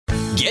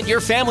Get your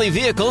family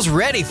vehicles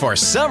ready for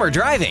summer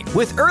driving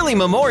with early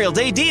Memorial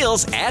Day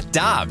deals at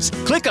Dobbs.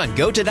 Click on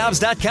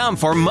GoToDobbs.com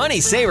for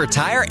money saver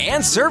tire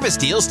and service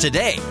deals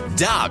today.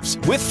 Dobbs,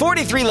 with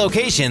 43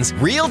 locations,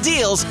 real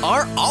deals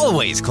are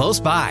always close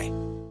by.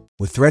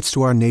 With threats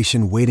to our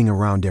nation waiting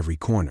around every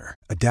corner,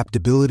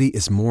 adaptability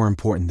is more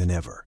important than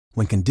ever.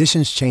 When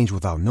conditions change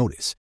without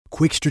notice,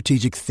 quick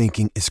strategic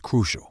thinking is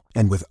crucial.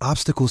 And with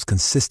obstacles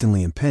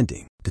consistently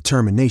impending,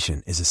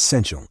 determination is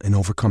essential in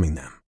overcoming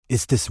them.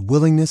 It's this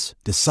willingness,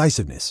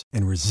 decisiveness,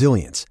 and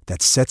resilience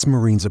that sets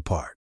Marines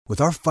apart. With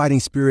our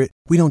fighting spirit,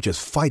 we don't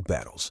just fight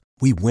battles,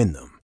 we win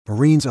them.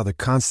 Marines are the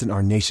constant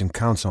our nation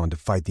counts on to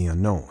fight the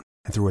unknown.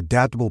 And through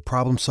adaptable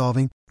problem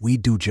solving, we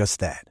do just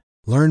that.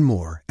 Learn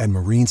more at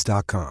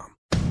marines.com.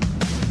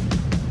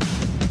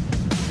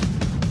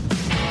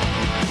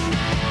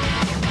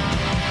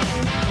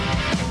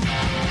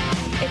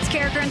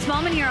 Carricker and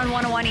Smallman here on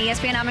 101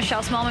 ESPN. I'm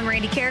Michelle Smallman.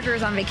 Randy Carricker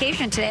is on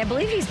vacation today. I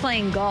believe he's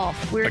playing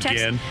golf. We were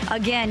Again,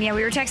 yeah,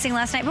 we were texting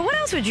last night. But what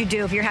else would you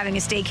do if you're having a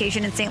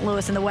staycation in St.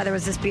 Louis and the weather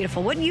was this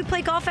beautiful? Wouldn't you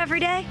play golf every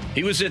day?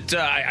 He was at,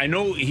 I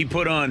know he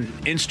put on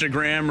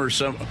Instagram or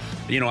some,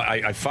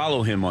 I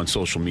follow him on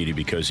social media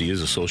because he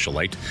is a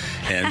socialite.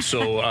 And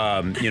so,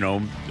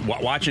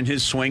 watching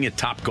his swing at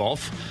Top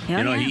Golf,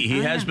 he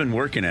has been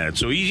working at it.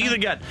 So he's either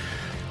got...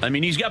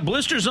 he's got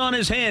blisters on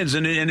his hands,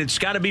 and it's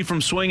got to be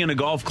from swinging a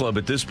golf club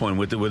at this point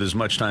with as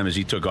much time as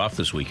he took off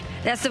this week.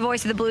 That's the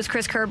voice of the Blues,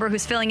 Chris Kerber,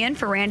 who's filling in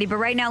for Randy. But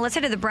right now, let's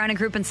head to the Brown &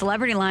 Crouppen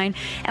Celebrity Line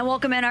and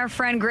welcome in our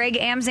friend Greg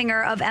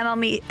Amsinger of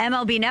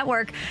MLB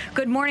Network.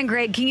 Good morning,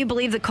 Greg. Can you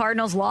believe the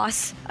Cardinals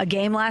lost a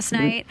game last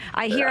night?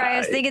 I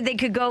was thinking they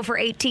could go for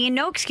 18.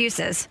 No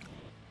excuses.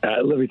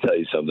 Let me tell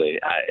you something.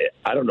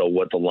 I don't know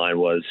what the line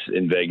was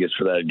in Vegas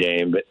for that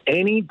game, but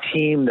any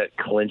team that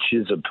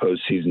clinches a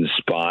postseason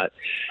spot,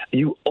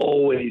 you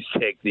always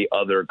take the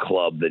other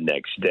club the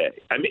next day.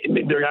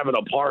 They're having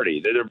a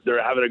party.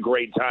 They're having a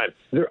great time.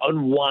 They're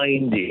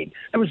unwinding.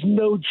 There was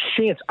no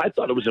chance. I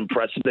thought it was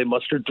impressive. They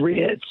mustered 3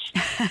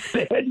 hits.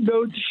 They had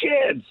no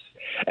chance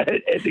at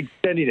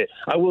extending it.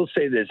 I will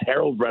say this.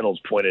 Harold Reynolds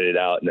pointed it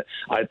out, and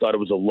I thought it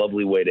was a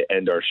lovely way to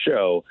end our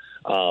show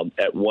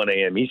at 1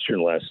 a.m.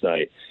 Eastern last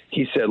night.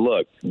 He said,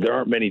 look, there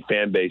aren't many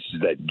fan bases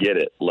that get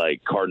it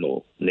like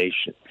Cardinal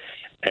Nation.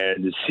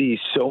 And to see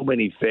so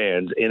many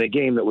fans in a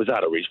game that was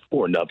out of reach,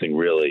 4-0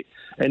 really,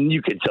 and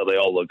you could tell they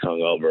all looked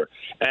hungover,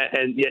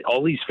 and yet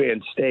all these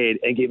fans stayed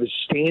and gave a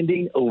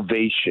standing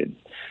ovation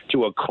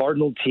to a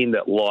Cardinal team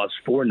that lost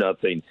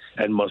 4-0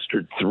 and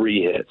mustered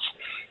 3 hits.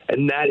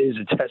 And that is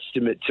a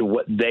testament to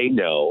what they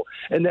know.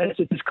 And that's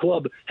that this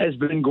club has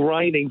been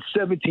grinding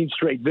 17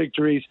 straight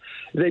victories.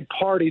 They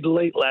partied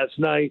late last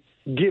night.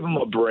 Give them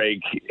a break.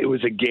 It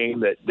was a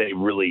game that they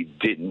really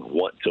didn't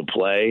want to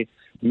play.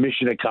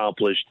 Mission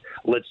accomplished.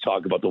 Let's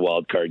talk about the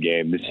wild card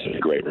game. This is a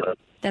great run.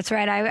 That's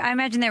right. I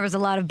imagine there was a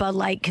lot of Bud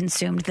Light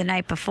consumed the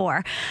night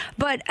before.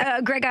 But,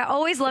 Greg, I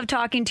always love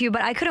talking to you,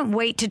 but I couldn't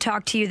wait to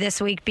talk to you this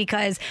week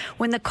because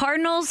when the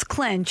Cardinals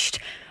clinched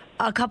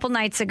a couple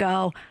nights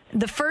ago,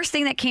 the first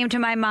thing that came to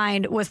my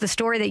mind was the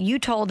story that you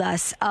told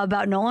us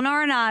about Nolan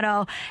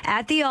Arenado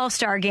at the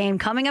All-Star game,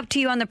 coming up to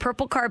you on the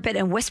purple carpet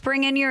and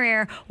whispering in your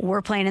ear,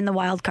 we're playing in the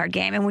wild card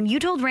game. And when you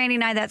told Randy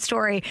and I that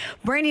story,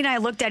 Brandy and I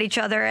looked at each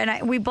other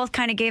and we both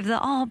kind of gave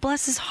oh,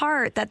 bless his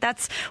heart,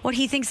 that's what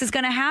he thinks is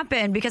going to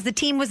happen because the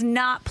team was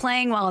not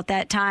playing well at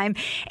that time.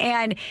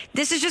 And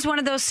this is just one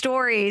of those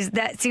stories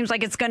that seems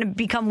like it's going to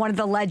become one of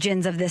the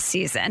legends of this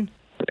season.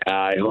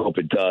 I hope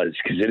it does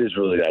because it is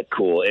really that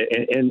cool.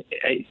 And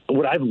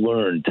what I've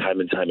learned time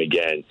and time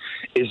again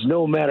is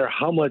no matter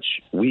how much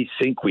we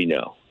think we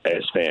know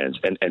as fans,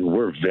 and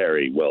we're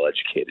very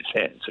well-educated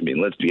fans.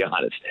 Let's be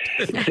honest.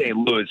 In St.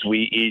 Louis,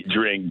 we eat,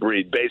 drink,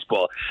 breathe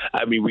baseball.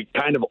 We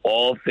kind of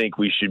all think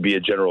we should be a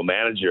general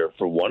manager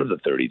for one of the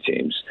 30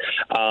 teams.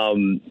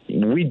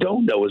 We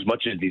don't know as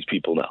much as these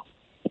people know.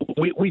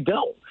 We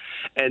don't.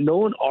 And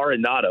Nolan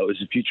Arenado is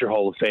a future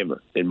Hall of Famer,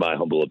 in my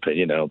humble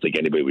opinion. I don't think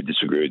anybody would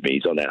disagree with me.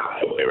 He's on that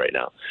highway right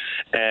now.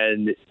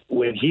 And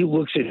when he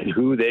looks at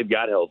who they've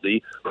got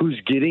healthy,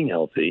 who's getting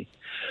healthy,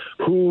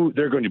 who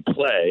they're going to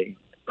play,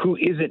 who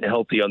isn't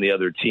healthy on the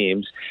other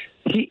teams,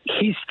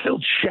 he's still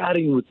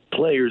chatting with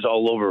players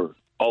all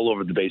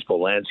over the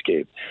baseball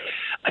landscape.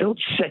 I don't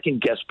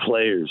second-guess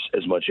players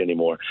as much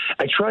anymore.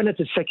 I try not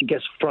to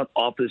second-guess front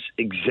office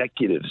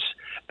executives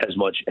as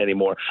much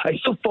anymore. I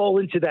still fall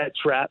into that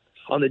trap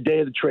on the day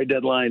of the trade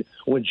deadline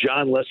when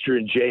John Lester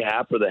and Jay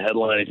Happ are the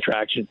headline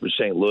attraction for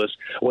St. Louis,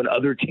 when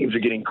other teams are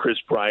getting Chris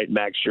Bryant,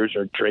 Max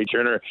Scherzer, and Trey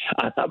Turner.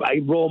 I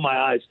roll my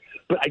eyes.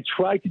 But I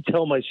try to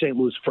tell my St.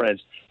 Louis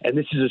friends, and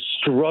this is a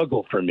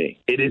struggle for me.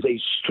 It is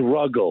a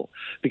struggle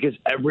because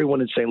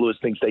everyone in St. Louis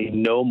thinks they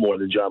know more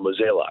than John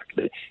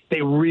Mozeliak.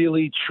 They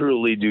really,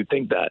 truly do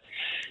think that.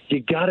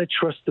 You got to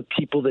trust the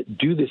people that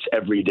do this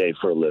every day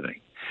for a living.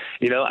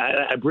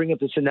 I bring up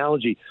this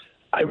analogy.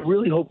 I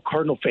really hope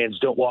Cardinal fans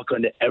don't walk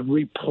onto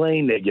every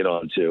plane they get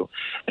onto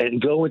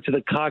and go into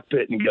the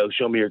cockpit and go,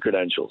 show me your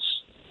credentials.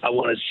 I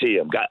want to see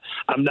them.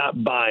 I'm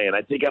not buying.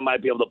 I think I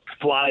might be able to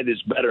fly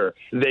this better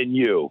than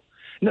you.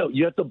 No,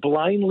 you have to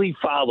blindly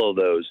follow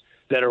those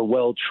that are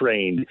well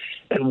trained.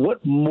 And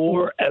what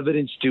more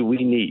evidence do we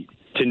need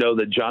to know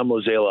that John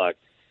Mozeliak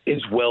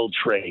is well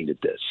trained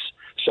at this?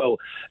 So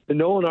the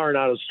Nolan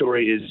Arenado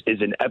story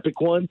is an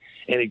epic one,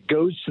 and it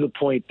goes to the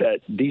point that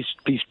these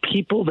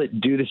people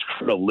that do this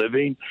for a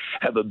living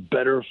have a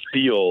better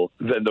feel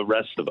than the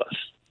rest of us.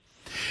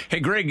 Hey,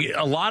 Greg,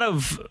 a lot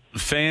of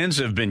fans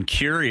have been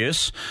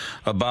curious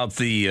about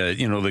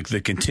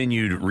the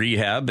continued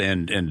rehab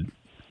and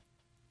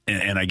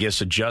I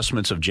guess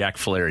adjustments of Jack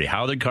Flaherty,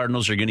 how the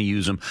Cardinals are going to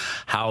use him,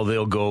 how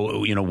they'll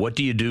go. What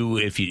do you do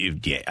if he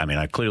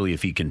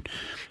can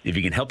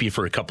help you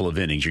for a couple of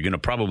innings, you're going to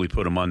probably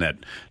put him on that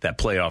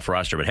playoff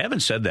roster. But having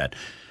said that,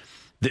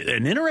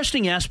 an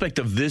interesting aspect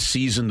of this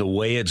season, the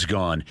way it's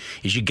gone,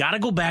 is you got to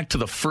go back to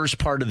the first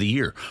part of the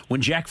year when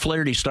Jack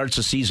Flaherty starts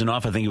the season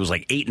off. I think it was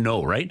like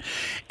 8-0, right?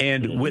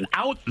 And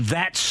without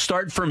that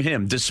start from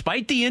him,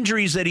 despite the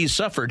injuries that he's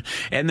suffered,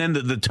 and then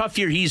the tough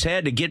year he's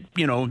had to get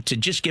to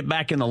just get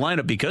back in the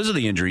lineup because of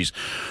the injuries,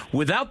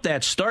 without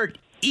that start,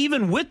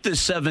 even with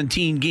this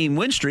 17-game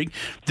win streak,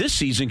 this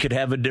season could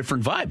have a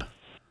different vibe.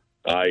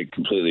 I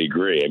completely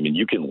agree. I mean,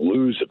 you can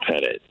lose a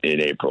pennant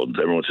in April.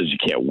 Everyone says you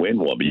can't win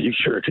one, but you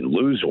sure can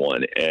lose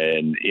one.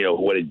 And,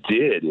 what it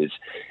did is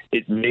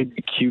it made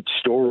the cute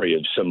story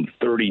of some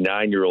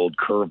 39-year-old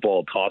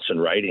curveball tossing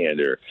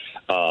right-hander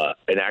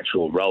an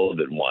actual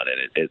relevant one.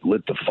 And it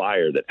lit the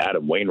fire that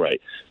Adam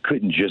Wainwright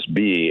couldn't just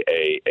be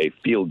a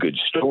feel-good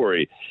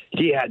story.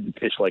 He had to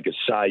pitch like a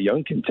Cy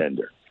Young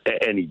contender,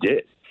 and he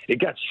did. It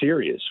got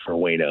serious for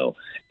Waino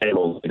and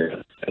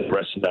the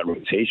rest of that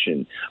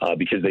rotation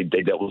because they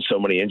dealt with so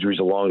many injuries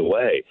along the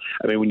way.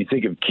 I mean, when you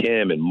think of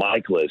Kim and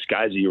Michaelis,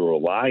 guys that you were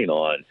relying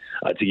on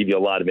to give you a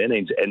lot of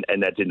innings,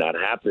 and that did not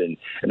happen.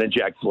 And then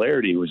Jack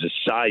Flaherty, who was a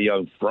Cy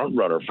Young front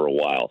runner for a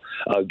while,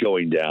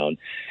 going down.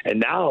 And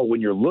now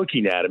when you're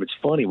looking at him, it's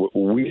funny.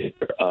 We're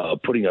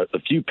putting a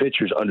few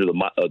pitchers under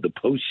the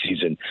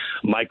postseason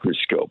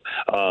microscope.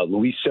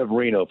 Luis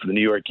Severino for the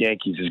New York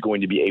Yankees is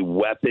going to be a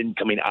weapon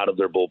coming out of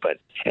their bullpen.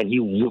 And he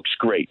looks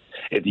great.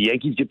 If the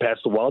Yankees get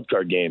past the wild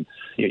card game,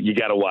 you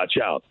got to watch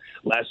out.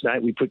 Last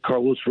night we put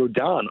Carlos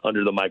Rodon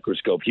under the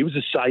microscope. He was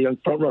a Cy Young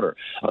frontrunner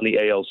on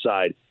the AL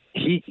side.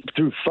 He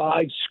threw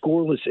 5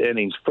 scoreless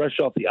innings fresh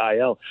off the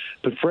IL,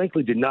 but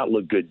frankly did not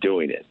look good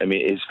doing it. I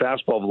mean, his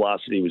fastball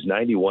velocity was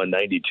 91,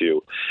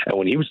 92, and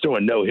when he was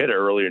throwing no-hitter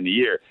earlier in the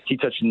year, he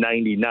touched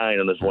 99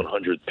 on his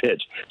 100th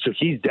pitch. So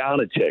he's down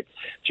a tick.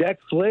 Jack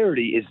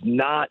Flaherty is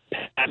not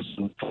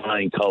passing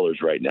flying colors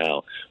right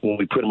now when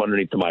we put him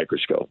underneath the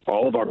microscope.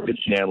 All of our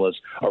pitching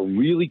analysts are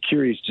really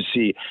curious to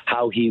see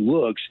how he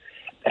looks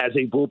as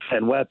a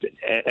bullpen weapon.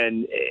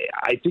 And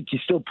I think you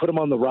still put him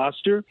on the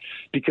roster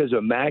because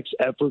a max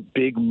effort,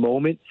 big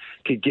moment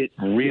could get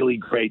really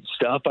great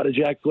stuff out of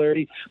Jack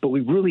Flaherty, but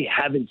we really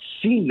haven't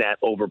seen that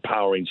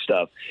overpowering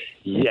stuff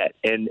yet.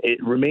 And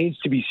it remains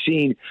to be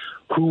seen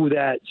who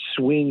that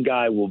swing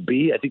guy will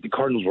be. I think the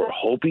Cardinals were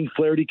hoping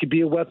Flaherty could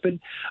be a weapon.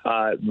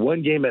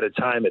 One game at a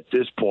time at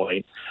this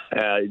point.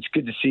 It's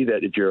good to see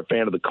that if you're a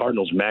fan of the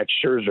Cardinals, Max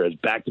Scherzer has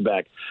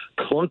back-to-back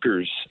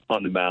clunkers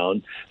on the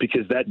mound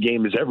because that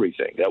game is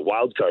everything, that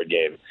wild card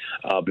game.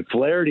 But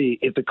Flaherty,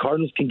 if the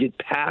Cardinals can get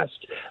past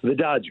the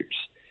Dodgers,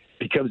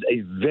 becomes a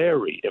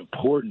very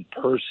important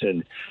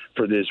person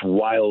for this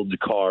wild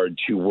card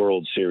to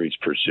World Series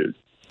pursuit.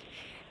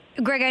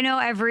 Greg, I know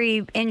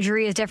every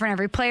injury is different,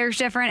 every player is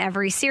different,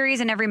 every series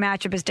and every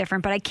matchup is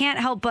different, but I can't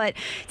help but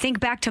think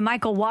back to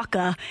Michael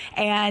Wacha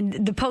and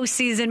the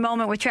postseason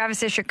moment with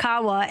Travis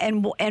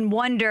Ishikawa and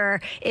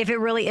wonder if it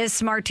really is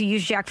smart to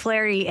use Jack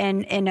Flaherty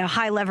in a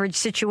high-leverage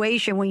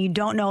situation when you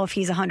don't know if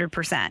he's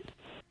 100%.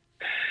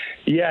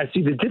 Yeah,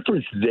 see, the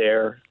difference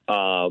there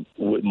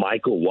with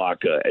Michael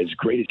Wacha, as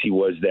great as he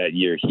was that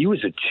year, he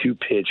was a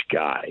two-pitch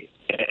guy,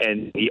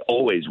 and he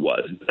always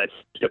was.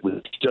 That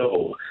was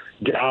so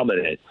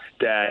dominant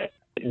that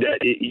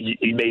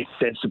it made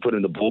sense to put him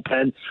in the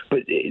bullpen. But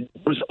it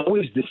was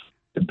always this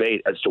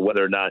debate as to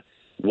whether or not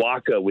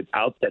Wacha,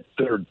 without that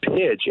third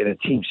pitch and a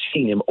team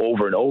seeing him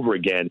over and over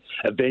again,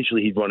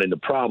 eventually he'd run into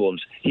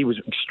problems. He was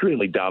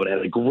extremely dominant,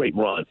 had a great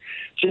run.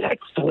 Jack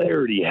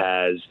Flaherty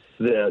has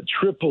the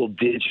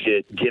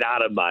triple-digit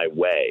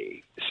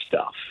get-out-of-my-way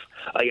stuff.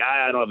 Like,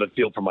 I don't have a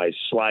feel for my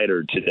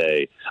slider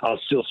today. I'll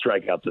still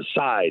strike out the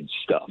side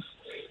stuff.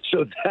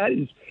 So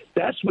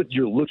that's what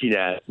you're looking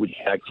at with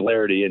Jack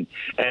Flaherty. And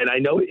I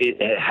know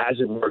it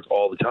hasn't worked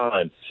all the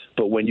time,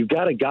 but when you've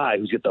got a guy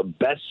who's got the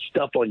best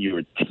stuff on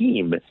your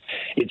team,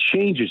 it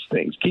changes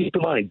things. Keep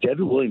in mind,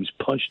 Devin Williams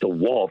punched a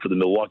wall for the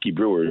Milwaukee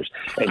Brewers,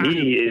 and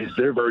he is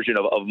their version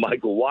of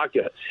Michael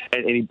Wacha,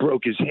 and he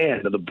broke his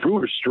hand. Now, the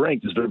Brewers'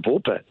 strength is their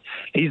bullpen.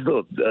 He's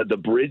the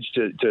bridge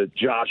to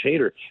Josh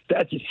Hader.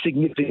 That's a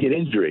significant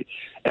injury.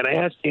 And I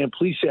asked Dan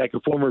Plesac, a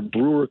former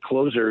Brewer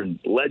closer and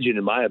legend,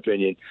 in my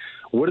opinion,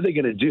 what are they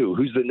going to do?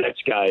 Who's the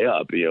next guy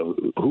up?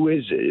 Who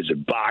is it? Is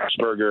it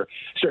Boxberger?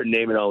 Start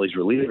naming all these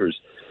relievers.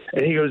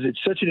 And he goes, it's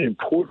such an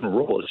important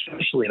role,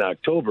 especially in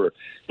October.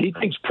 He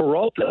thinks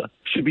Peralta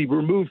should be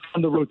removed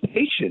from the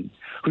rotation,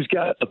 who's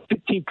got a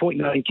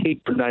 15.9 K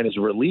per nine as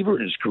a reliever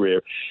in his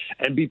career,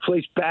 and be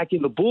placed back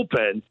in the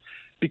bullpen,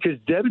 because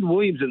Devin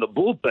Williams in the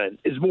bullpen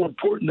is more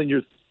important than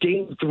your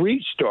Game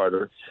 3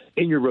 starter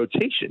in your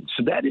rotation.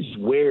 So that is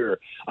where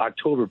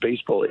October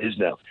baseball is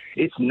now.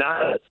 It's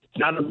not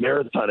a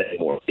marathon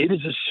anymore. It is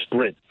a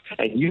sprint,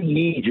 and you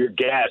need your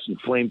gas and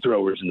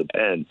flamethrowers in the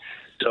pen.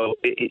 So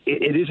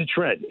it is a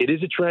trend. It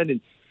is a trend,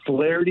 and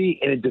Flaherty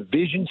in a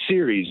division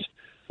series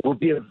will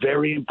be a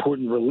very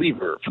important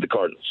reliever for the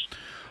Cardinals.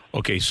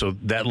 Okay, so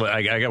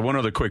I got one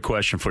other quick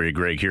question for you,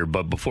 Greg, here.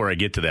 But before I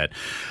get to that,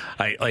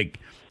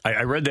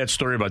 I read that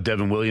story about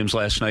Devin Williams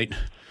last night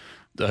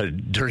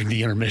during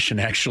the intermission,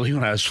 actually,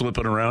 when I was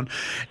flipping around,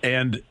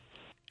 and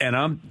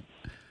I'm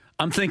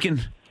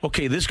thinking,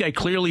 okay, this guy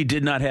clearly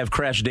did not have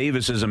Crash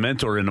Davis as a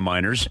mentor in the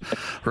minors,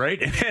 right?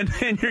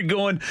 And you're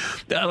going,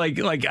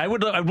 I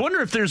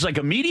wonder if there's like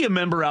a media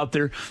member out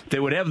there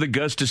that would have the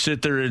guts to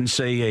sit there and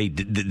say, hey,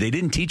 they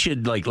didn't teach you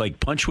like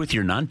punch with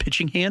your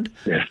non-pitching hand?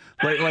 Yeah.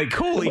 Like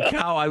holy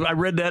cow! I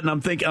read that and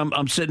I'm thinking,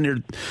 I'm sitting there,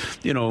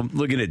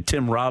 looking at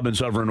Tim Robbins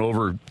hovering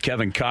over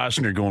Kevin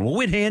Costner, going, well,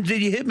 what hand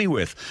did you hit me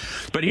with?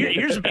 But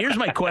here's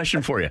my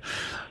question for you.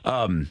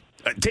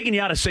 Taking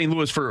you out of St.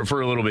 Louis for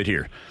a little bit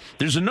here.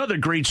 There's another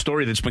great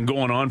story that's been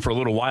going on for a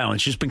little while, and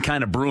it's just been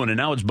kind of brewing, and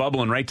now it's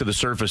bubbling right to the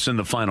surface in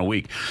the final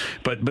week.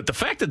 But the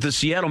fact that the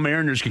Seattle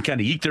Mariners can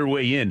kind of eke their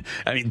way in,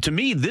 I mean, to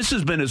me, this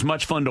has been as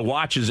much fun to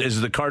watch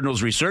as the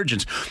Cardinals'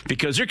 resurgence,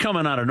 because they're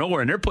coming out of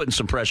nowhere, and they're putting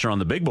some pressure on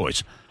the big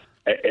boys.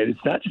 And it's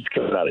not just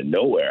coming out of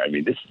nowhere. I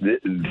mean, this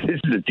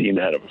is a team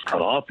that had a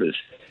front office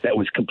that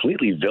was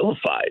completely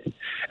vilified.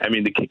 I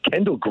mean, the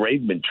Kendall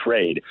Graveman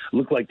trade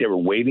looked like they were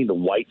waving the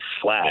white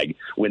flag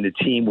when the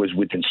team was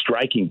within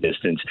striking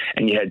distance,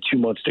 and you had 2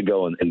 months to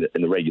go in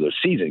the regular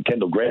season.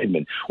 Kendall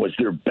Graveman was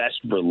their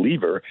best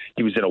reliever.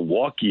 He was in a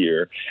walk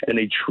year, and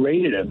they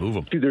traded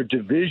him to their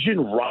division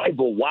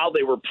rival while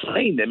they were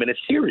playing them in a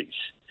series.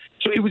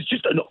 So it was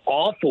just an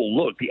awful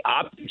look. The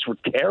optics were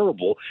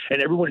terrible,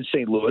 and everyone in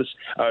St. Louis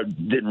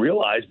didn't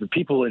realize the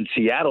people in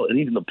Seattle and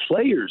even the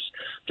players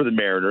for the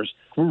Mariners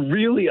were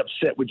really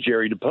upset with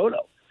Jerry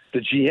Dipoto,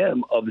 the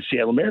GM of the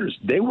Seattle Mariners.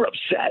 They were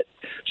upset.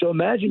 So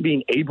imagine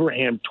being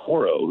Abraham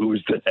Toro, who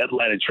was the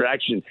headline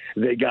attraction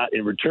they got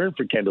in return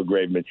for Kendall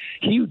Graveman.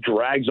 He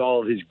drags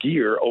all of his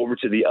gear over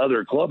to the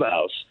other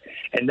clubhouse,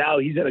 and now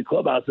he's in a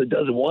clubhouse that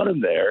doesn't want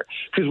him there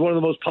because one of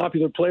the most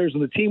popular players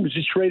on the team was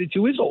just traded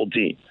to his old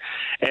team.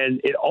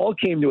 And it all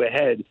came to a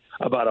head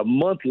about a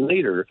month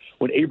later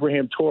when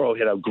Abraham Toro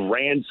hit a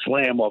grand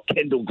slam off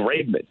Kendall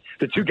Graveman.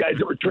 The two guys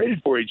that were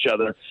traded for each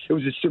other, it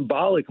was a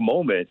symbolic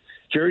moment.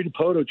 Jerry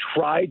Dipoto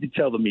tried to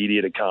tell the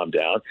media to calm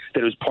down,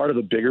 that it was part of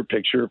the bigger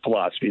picture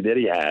philosophy that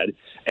he had,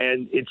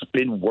 and it's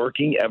been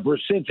working ever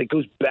since. It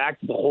goes back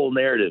to the whole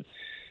narrative.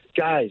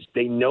 Guys,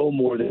 they know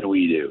more than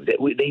we do.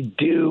 They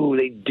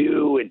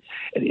do. And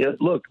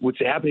look, what's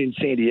happening in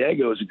San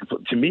Diego,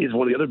 to me, is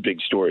one of the other big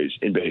stories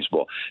in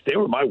baseball. They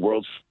were my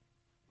world's.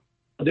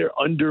 They're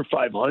under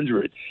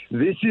 500.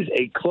 This is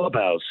a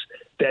clubhouse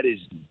that is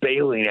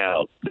bailing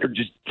out. They're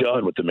just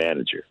done with the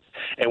manager.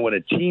 And when a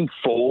team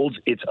folds,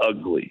 it's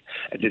ugly.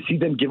 And to see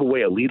them give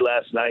away a lead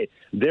last night,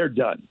 they're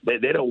done. They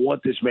don't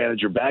want this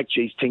manager back.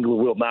 Chase Tingler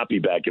will not be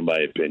back, in my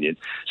opinion.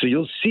 So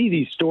you'll see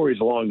these stories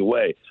along the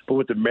way. But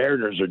what the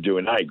Mariners are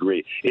doing, I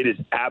agree. It is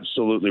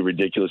absolutely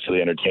ridiculously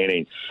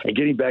entertaining. And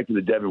getting back to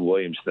the Devin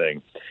Williams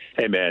thing,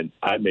 hey, man,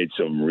 I've made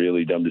some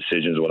really dumb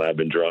decisions when I've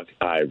been drunk.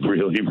 I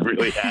really,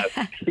 really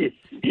have.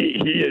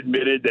 He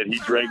admitted that he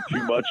drank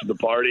too much at the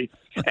party.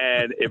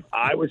 And if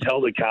I was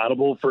held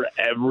accountable for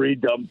every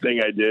dumb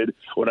thing I did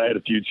when I had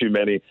a few too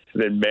many,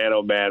 then man,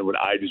 oh man, would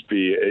I just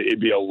be,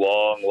 it'd be a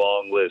long,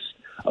 long list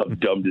of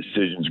dumb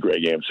decisions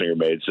Greg Amsinger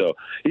made. So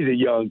he's a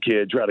young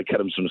kid. Try to cut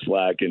him some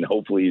slack, and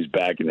hopefully he's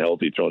back and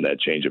healthy throwing that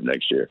changeup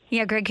next year.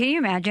 Yeah, Greg, can you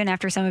imagine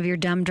after some of your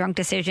dumb drunk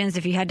decisions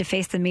if you had to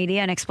face the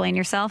media and explain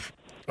yourself?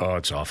 Oh,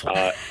 it's awful.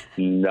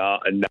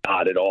 Not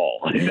at all.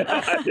 I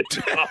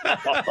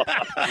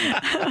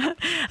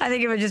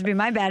think it would just be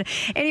my bad.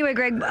 Anyway,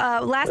 Greg,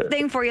 last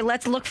thing for you.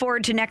 Let's look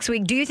forward to next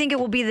week. Do you think it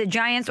will be the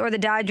Giants or the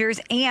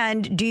Dodgers?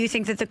 And do you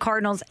think that the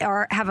Cardinals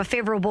have a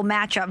favorable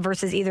matchup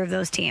versus either of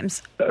those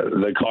teams?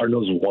 The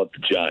Cardinals want the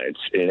Giants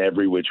in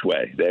every which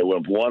way. They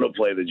would want to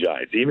play the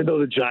Giants, even though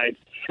the Giants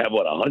have,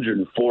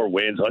 104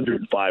 wins,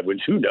 105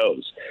 wins. Who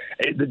knows?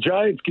 The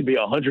Giants could be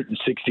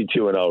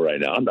 162-0 right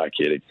now. I'm not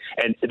kidding.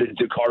 And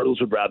the Cardinals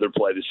would rather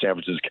play the San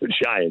Francisco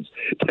Giants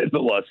than the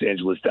Los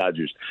Angeles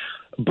Dodgers.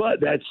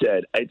 But that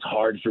said, it's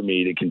hard for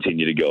me to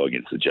continue to go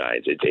against the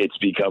Giants. It's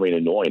becoming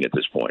annoying at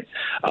this point.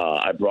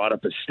 I brought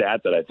up a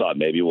stat that I thought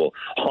maybe will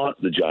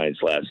haunt the Giants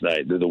last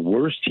night. They're the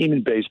worst team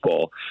in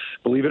baseball,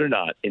 believe it or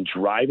not, in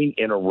driving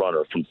in a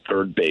runner from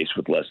third base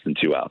with less than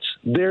 2 outs.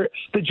 The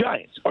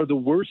Giants are the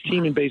worst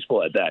team in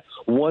baseball at that.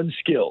 One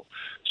skill.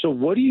 So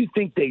what do you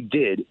think they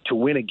did to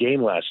win a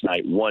game last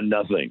night,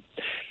 1-0?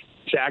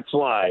 sack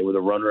fly with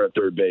a runner at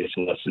third base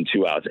in less than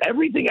 2 outs.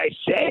 Everything I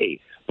say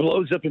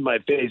blows up in my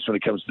face when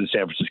it comes to the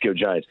San Francisco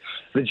Giants.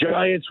 The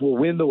Giants will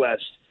win the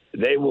West.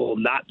 They will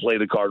not play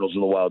the Cardinals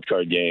in the wild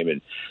card game. And,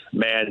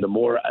 man, the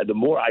more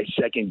I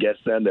second-guess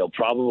them, they'll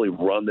probably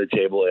run the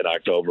table in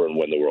October and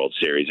win the World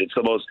Series. It's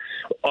the most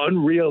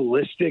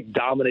unrealistic,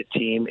 dominant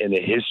team in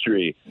the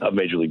history of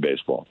Major League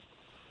Baseball.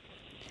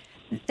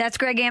 That's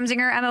Greg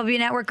Amsinger, MLB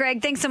Network.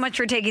 Greg, thanks so much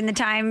for taking the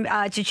time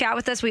to chat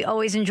with us. We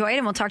always enjoy it,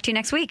 and we'll talk to you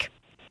next week.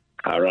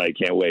 All right.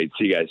 Can't wait.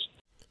 See you guys.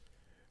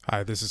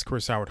 Hi, this is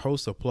Chris Howard,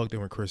 host of Plugged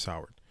In with Chris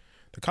Howard.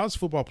 The College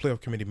Football Playoff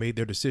Committee made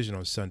their decision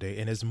on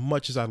Sunday, and as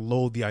much as I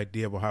loathe the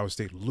idea of Ohio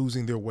State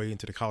losing their way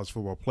into the College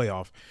Football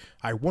Playoff,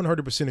 I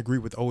 100% agree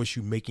with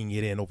OSU making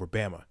it in over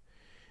Bama.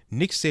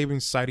 Nick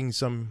Saban citing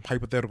some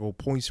hypothetical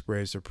point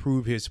spreads to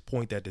prove his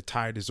point that the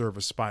Tide deserve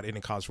a spot in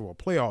the College Football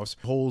Playoffs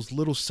holds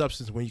little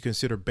substance when you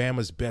consider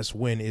Bama's best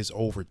win is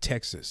over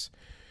Texas.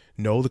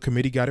 No, the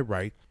committee got it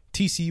right.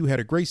 TCU had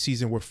a great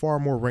season with far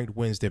more ranked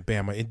wins than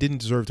Bama and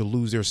didn't deserve to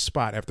lose their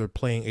spot after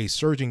playing a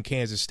surging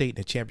Kansas State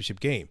in a championship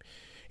game.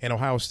 And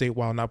Ohio State,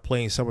 while not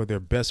playing some of their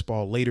best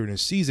ball later in the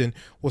season,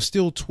 was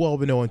still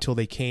 12-0 until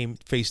they came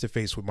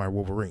face-to-face with my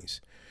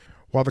Wolverines.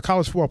 While the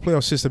college football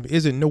playoff system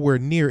isn't nowhere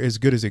near as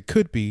good as it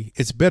could be,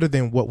 it's better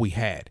than what we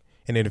had.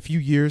 And in a few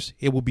years,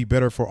 it will be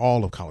better for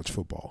all of college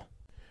football.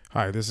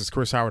 Hi, this is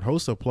Chris Howard,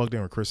 host of Plugged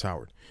In with Chris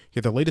Howard.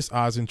 Get the latest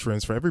odds and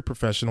trends for every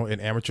professional and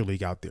amateur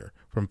league out there.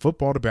 From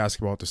football to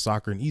basketball to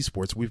soccer and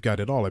esports, we've got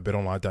it all at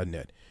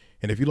betonline.net.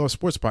 And if you love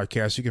sports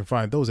podcasts, you can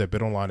find those at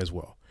BetOnline as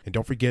well. And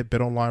don't forget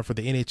BetOnline for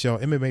the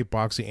NHL, MMA,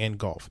 boxing, and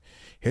golf.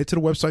 Head to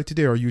the website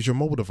today or use your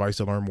mobile device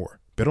to learn more.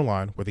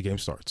 BetOnline, where the game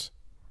starts.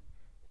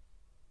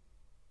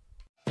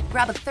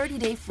 Grab a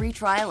 30-day free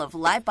trial of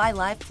Live by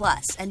Live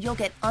Plus, and you'll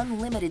get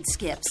unlimited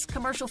skips,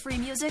 commercial-free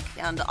music,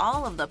 and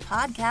all of the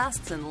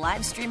podcasts and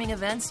live streaming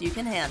events you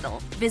can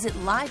handle. Visit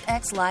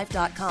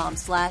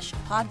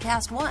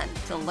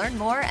livexlive.com/podcast1 to learn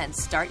more and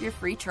start your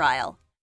free trial.